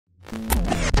What's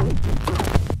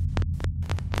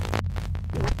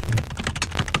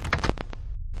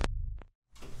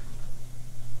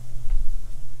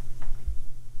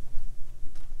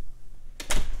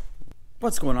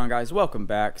going on, guys? Welcome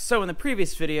back. So in the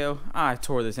previous video, I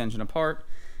tore this engine apart.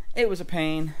 It was a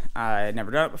pain. I had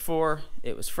never done it before.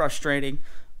 It was frustrating,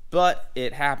 but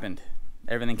it happened.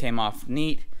 Everything came off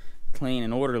neat, clean,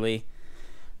 and orderly,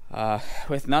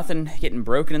 with nothing getting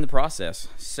broken in the process.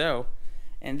 So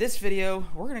in this video,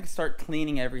 we're going to start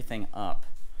cleaning everything up.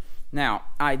 Now,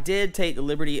 I did take the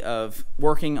liberty of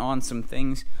working on some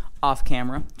things off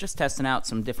camera, just testing out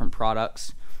some different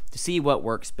products to see what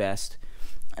works best.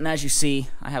 And as you see,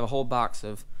 I have a whole box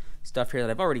of stuff here that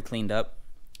I've already cleaned up.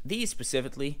 These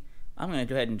specifically, I'm going to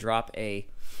go ahead and drop a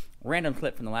random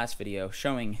clip from the last video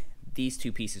showing these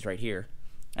two pieces right here.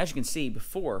 As you can see,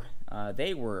 before,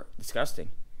 they were disgusting.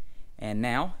 And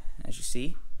now, as you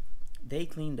see, they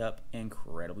cleaned up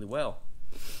incredibly well.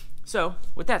 So,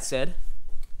 with that said,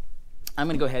 I'm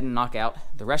going to go ahead and knock out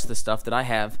the rest of the stuff that I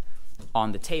have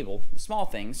on the table, the small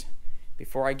things,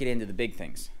 before I get into the big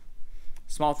things.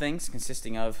 Small things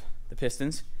consisting of the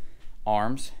pistons,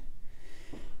 arms,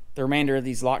 the remainder of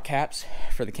these lock caps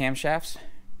for the camshafts,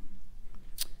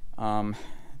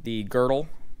 the girdle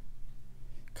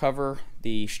cover,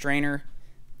 the strainer,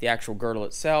 the actual girdle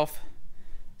itself,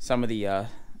 some of the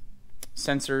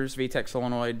sensors, VTEC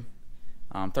solenoid,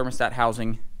 thermostat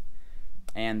housing,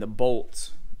 and the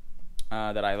bolts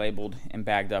that I labeled and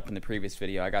bagged up in the previous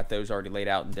video. I got those already laid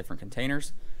out in different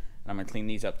containers, and I'm going to clean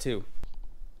these up too.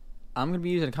 I'm going to be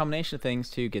using a combination of things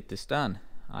to get this done.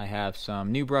 I have some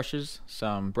new brushes,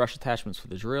 some brush attachments for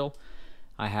the drill.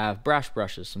 I have brass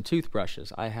brushes, some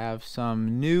toothbrushes. I have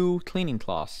some new cleaning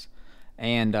cloths.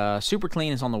 And Super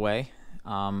Clean is on the way.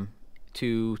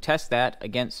 To test that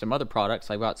against some other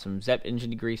products, I've got some Zep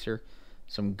engine degreaser,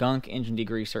 some Gunk engine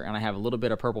degreaser, and I have a little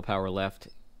bit of Purple Power left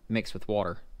mixed with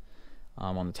water.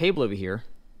 On the table over here,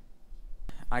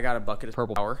 I got a bucket of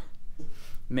Purple Power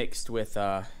mixed with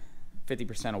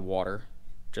 50% of water,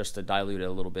 just to dilute it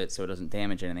a little bit so it doesn't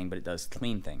damage anything, but it does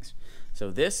clean things. So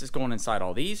this is going inside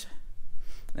all these,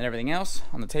 and everything else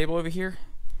on the table over here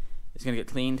is going to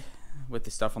get cleaned with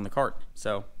the stuff on the cart.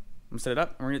 So I'm going to set it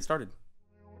up and we're going to get started.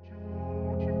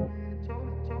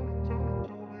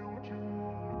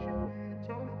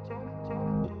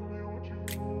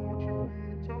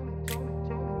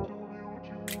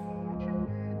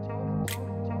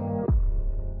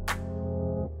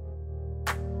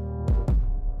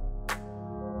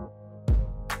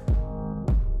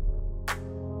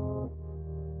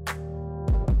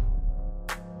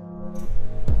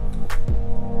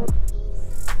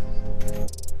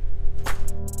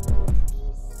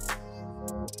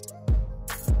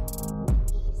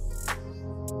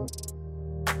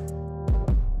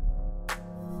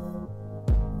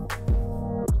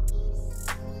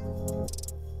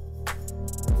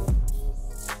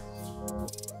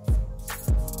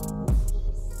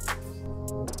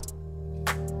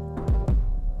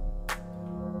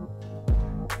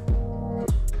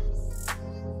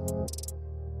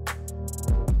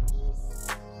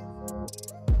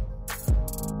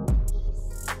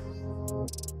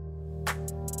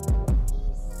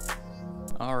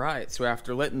 Alright, so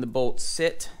after letting the bolts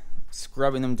sit,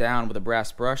 scrubbing them down with a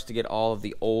brass brush to get all of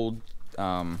the old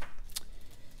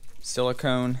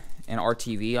silicone and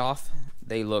RTV off,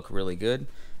 they look really good.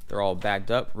 They're all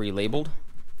bagged up, relabeled.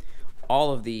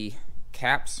 All of the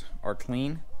caps are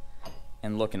clean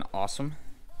and looking awesome,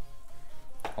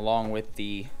 along with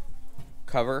the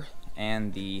cover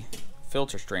and the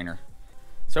filter strainer.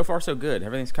 So far so good,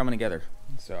 everything's coming together.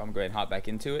 So I'm going to go ahead and hop back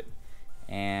into it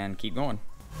and keep going.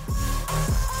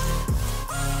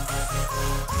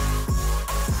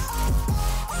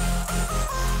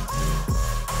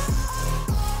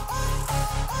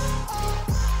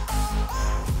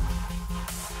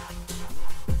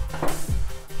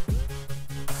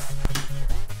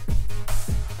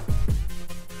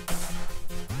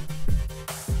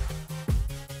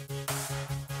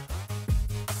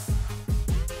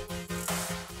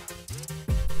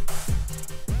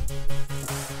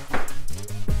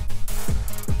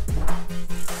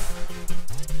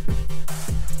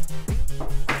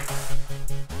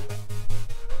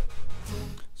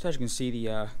 So as you can see,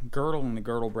 the girdle and the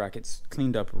girdle brackets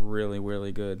cleaned up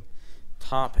really good.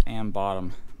 Top and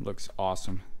bottom looks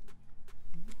awesome.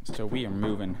 So we are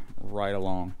moving right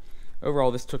along.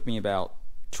 Overall, this took me about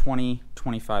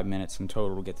 20-25 minutes in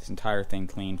total to get this entire thing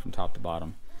clean from top to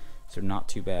bottom. So not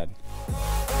too bad.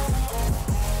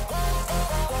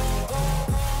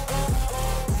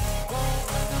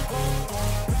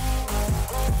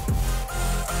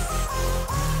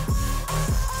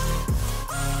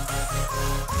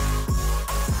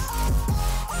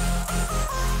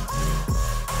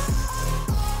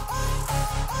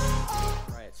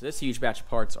 this huge batch of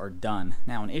parts are done.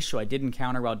 Now, an issue I did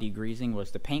encounter while degreasing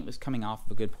was the paint was coming off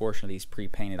of a good portion of these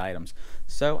pre-painted items.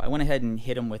 So I went ahead and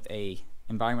hit them with a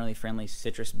environmentally friendly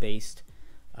citrus-based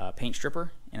paint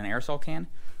stripper in an aerosol can.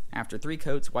 After 3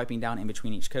 coats, wiping down in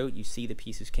between each coat, you see the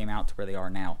pieces came out to where they are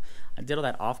now. I did all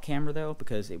that off camera though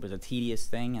because it was a tedious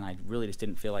thing and I really just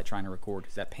didn't feel like trying to record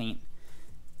because that paint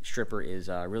stripper is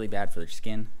really bad for their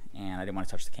skin and I didn't want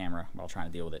to touch the camera while trying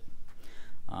to deal with it.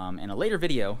 In a later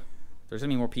video, there's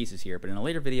going to be more pieces here, but in a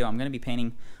later video I'm going to be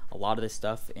painting a lot of this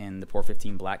stuff in the Pour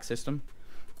 15 black system,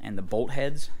 and the bolt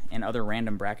heads and other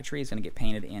random bracketry is going to get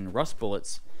painted in Rust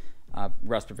Bullets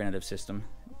rust preventative system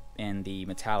in the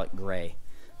metallic gray.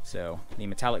 So the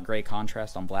metallic gray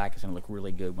contrast on black is going to look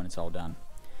really good when it's all done.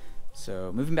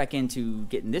 So moving back into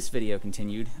getting this video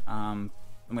continued, I'm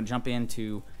going to jump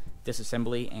into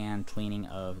disassembly and cleaning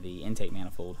of the intake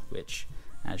manifold, which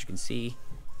as you can see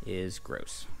is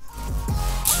gross.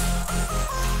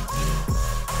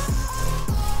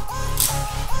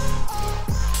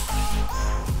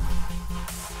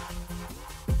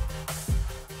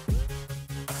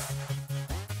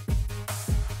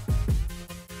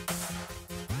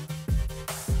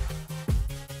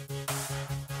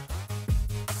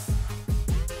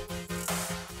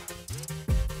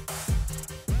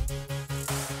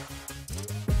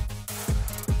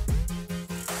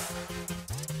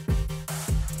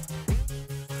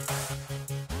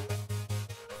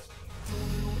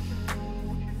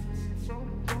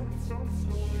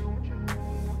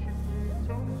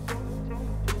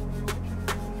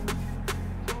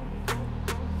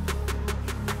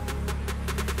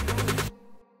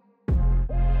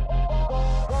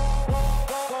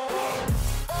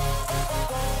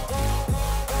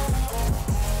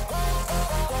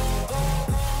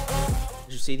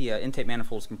 See, the intake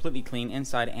manifold is completely clean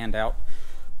inside and out.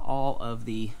 All of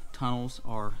the tunnels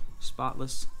are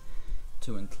spotless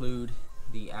to include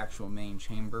the actual main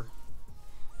chamber.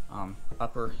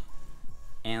 Upper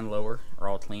and lower are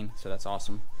all clean, so that's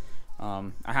awesome.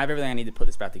 I have everything I need to put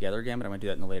this back together again, but I'm going to do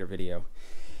that in a later video.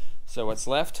 So what's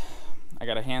left, I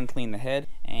got to hand clean the head,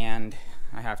 and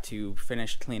I have to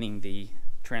finish cleaning the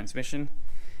transmission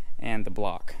and the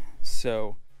block.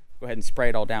 So go ahead and spray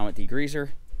it all down with degreaser,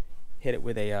 hit it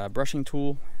with a brushing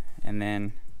tool, and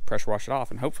then pressure wash it off,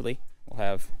 and hopefully we'll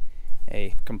have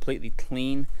a completely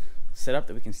clean setup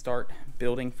that we can start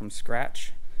building from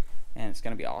scratch, and it's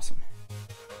going to be awesome.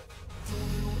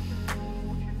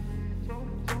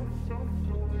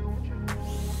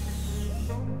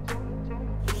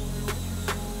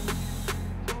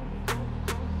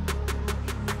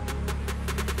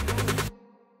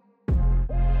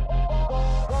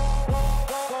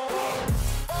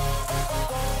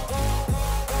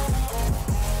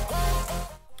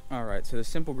 Alright, so the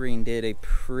Simple Green did a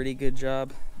pretty good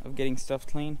job of getting stuff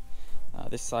clean.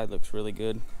 This side looks really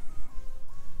good,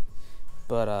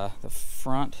 but the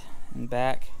front and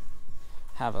back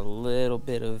have a little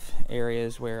bit of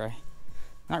areas where I'm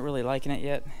not really liking it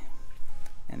yet,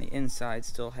 and the inside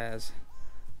still has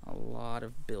a lot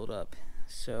of buildup.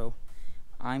 So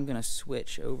I'm going to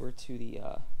switch over to the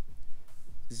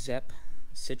Zep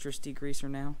citrus degreaser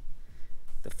now,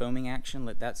 the foaming action,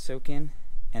 let that soak in,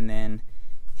 and then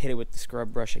hit it with the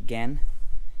scrub brush again,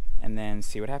 and then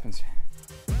see what happens.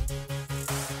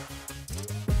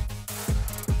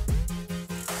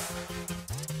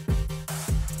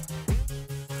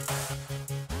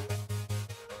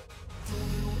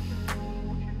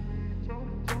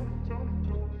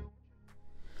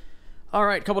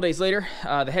 Alright, a couple days later,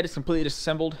 the head is completely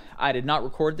disassembled. I did not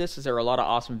record this as there are a lot of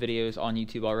awesome videos on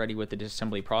YouTube already with the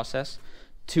disassembly process,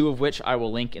 2 of which I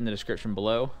will link in the description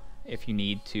below if you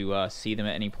need to see them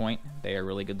at any point. They are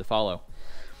really good to follow.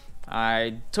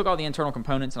 I took all the internal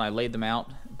components and I laid them out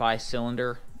by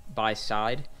cylinder, by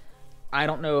side. I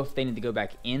don't know if they need to go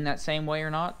back in that same way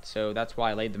or not, so that's why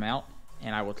I laid them out,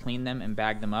 and I will clean them and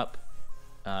bag them up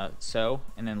and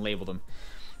then label them.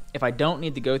 If I don't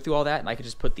need to go through all that and I could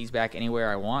just put these back anywhere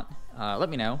I want, let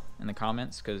me know in the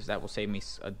comments, because that will save me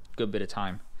a good bit of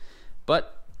time.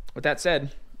 But with that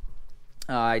said,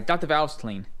 I got the valves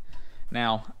clean.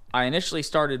 Now, I initially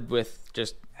started with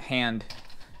just hand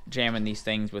jamming these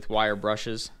things with wire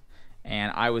brushes,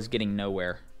 and I was getting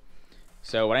nowhere.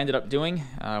 So what I ended up doing,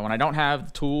 when I don't have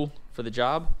the tool for the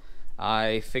job,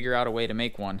 I figure out a way to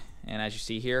make one. And as you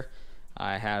see here,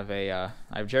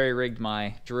 I've jerry-rigged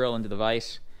my drill into the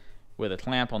vise with a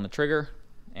clamp on the trigger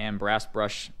and brass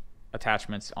brush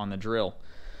attachments on the drill.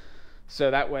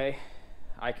 So that way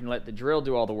I can let the drill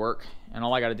do all the work, and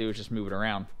all I got to do is just move it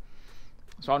around.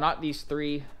 So I'll knock these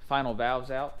 3 final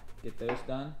valves out, get those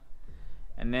done,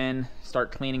 and then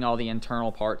start cleaning all the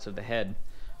internal parts of the head.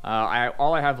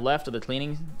 All I have left of the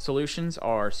cleaning solutions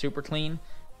are Super Clean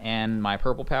and my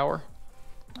Purple Power.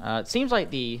 It seems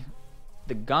like the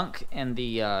gunk and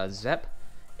the Zep,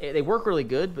 they work really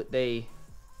good, but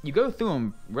you go through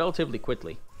them relatively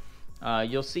quickly.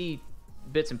 You'll see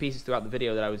bits and pieces throughout the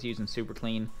video that I was using Super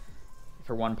Clean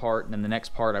for one part, and then the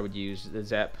next part I would use the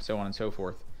Zep, so on and so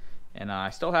forth. And I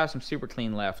still have some Super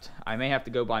Clean left. I may have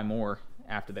to go buy more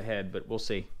after the head, but we'll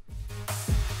see.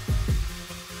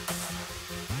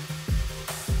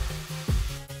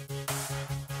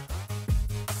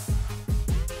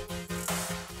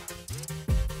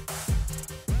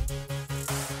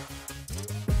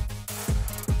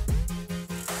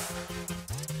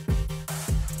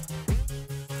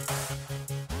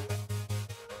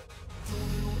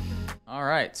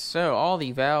 Alright, so all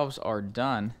the valves are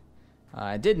done.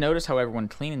 I did notice, however, when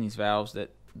cleaning these valves that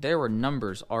there were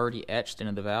numbers already etched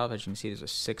into the valve. As you can see, there's a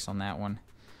 6 on that one.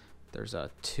 There's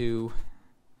a 2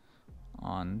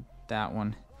 on that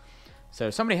one. So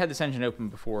somebody had this engine open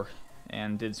before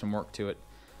and did some work to it.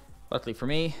 Luckily for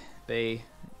me, they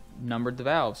numbered the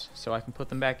valves so I can put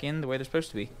them back in the way they're supposed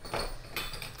to be.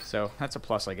 So that's a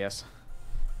plus, I guess.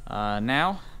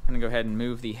 Now, I'm going to go ahead and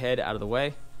move the head out of the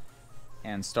way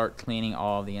and start cleaning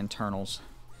all of the internals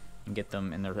and get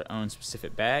them in their own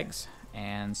specific bags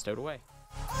and stowed away.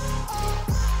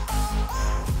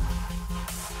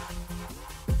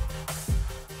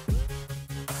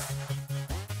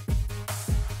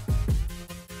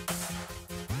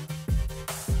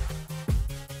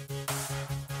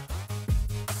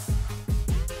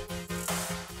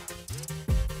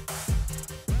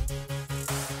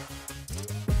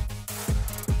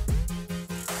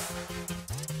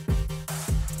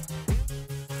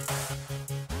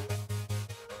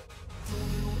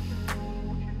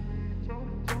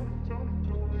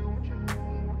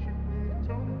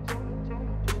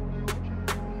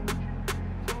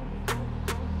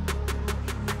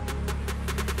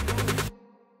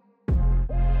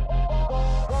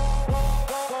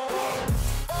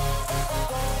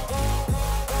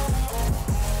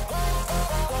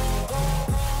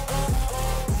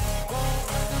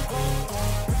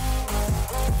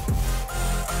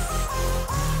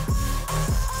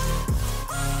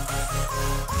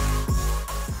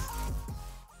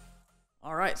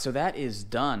 Alright, so that is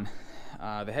done.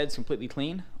 The head's completely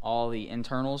clean. All the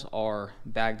internals are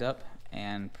bagged up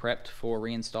and prepped for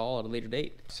reinstall at a later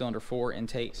date. Cylinder 4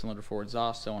 intake, cylinder 4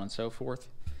 exhaust, so on and so forth.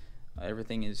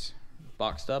 Everything is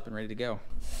boxed up and ready to go.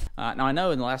 Now I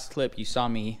know in the last clip you saw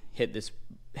me hit this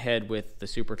head with the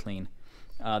Super Clean.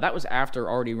 That was after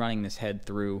already running this head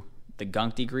through the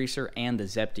gunk degreaser and the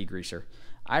Zep degreaser.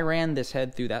 I ran this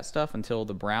head through that stuff until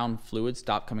the brown fluid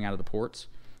stopped coming out of the ports.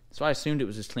 So I assumed it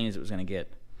was as clean as it was going to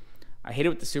get. I hit it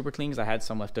with the Super Clean because I had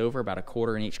some left over, about a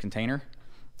quarter in each container.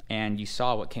 And you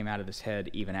saw what came out of this head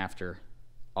even after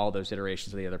all those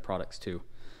iterations of the other products too.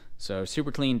 So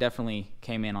Super Clean definitely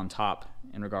came in on top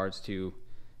in regards to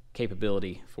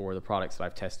capability for the products that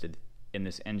I've tested in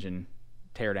this engine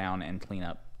teardown and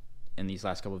cleanup in these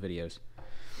last couple of videos.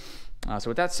 So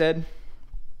with that said,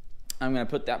 I'm going to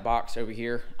put that box over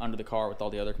here under the car with all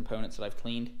the other components that I've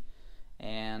cleaned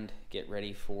and get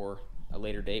ready for a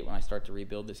later date when I start to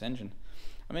rebuild this engine.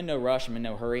 I'm in no rush, I'm in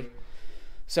no hurry.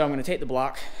 So I'm going to take the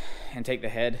block and take the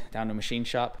head down to a machine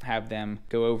shop, have them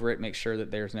go over it, make sure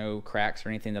that there's no cracks or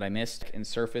anything that I missed, and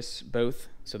surface both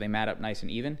so they mat up nice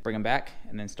and even, bring them back,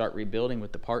 and then start rebuilding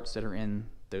with the parts that are in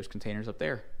those containers up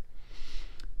there.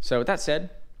 So with that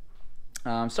said,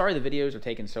 I'm sorry the videos are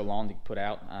taking so long to put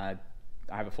out. I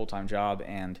have a full-time job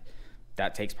and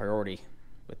that takes priority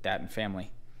with that and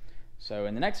family. So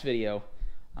in the next video,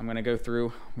 I'm going to go through,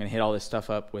 I'm going to hit all this stuff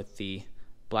up with the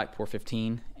Black Pour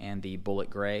 15 and the Bullet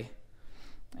Gray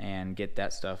and get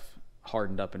that stuff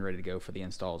hardened up and ready to go for the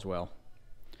install as well.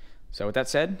 So with that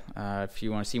said, if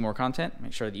you want to see more content,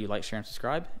 make sure that you like, share, and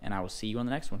subscribe, and I will see you on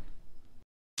the next one.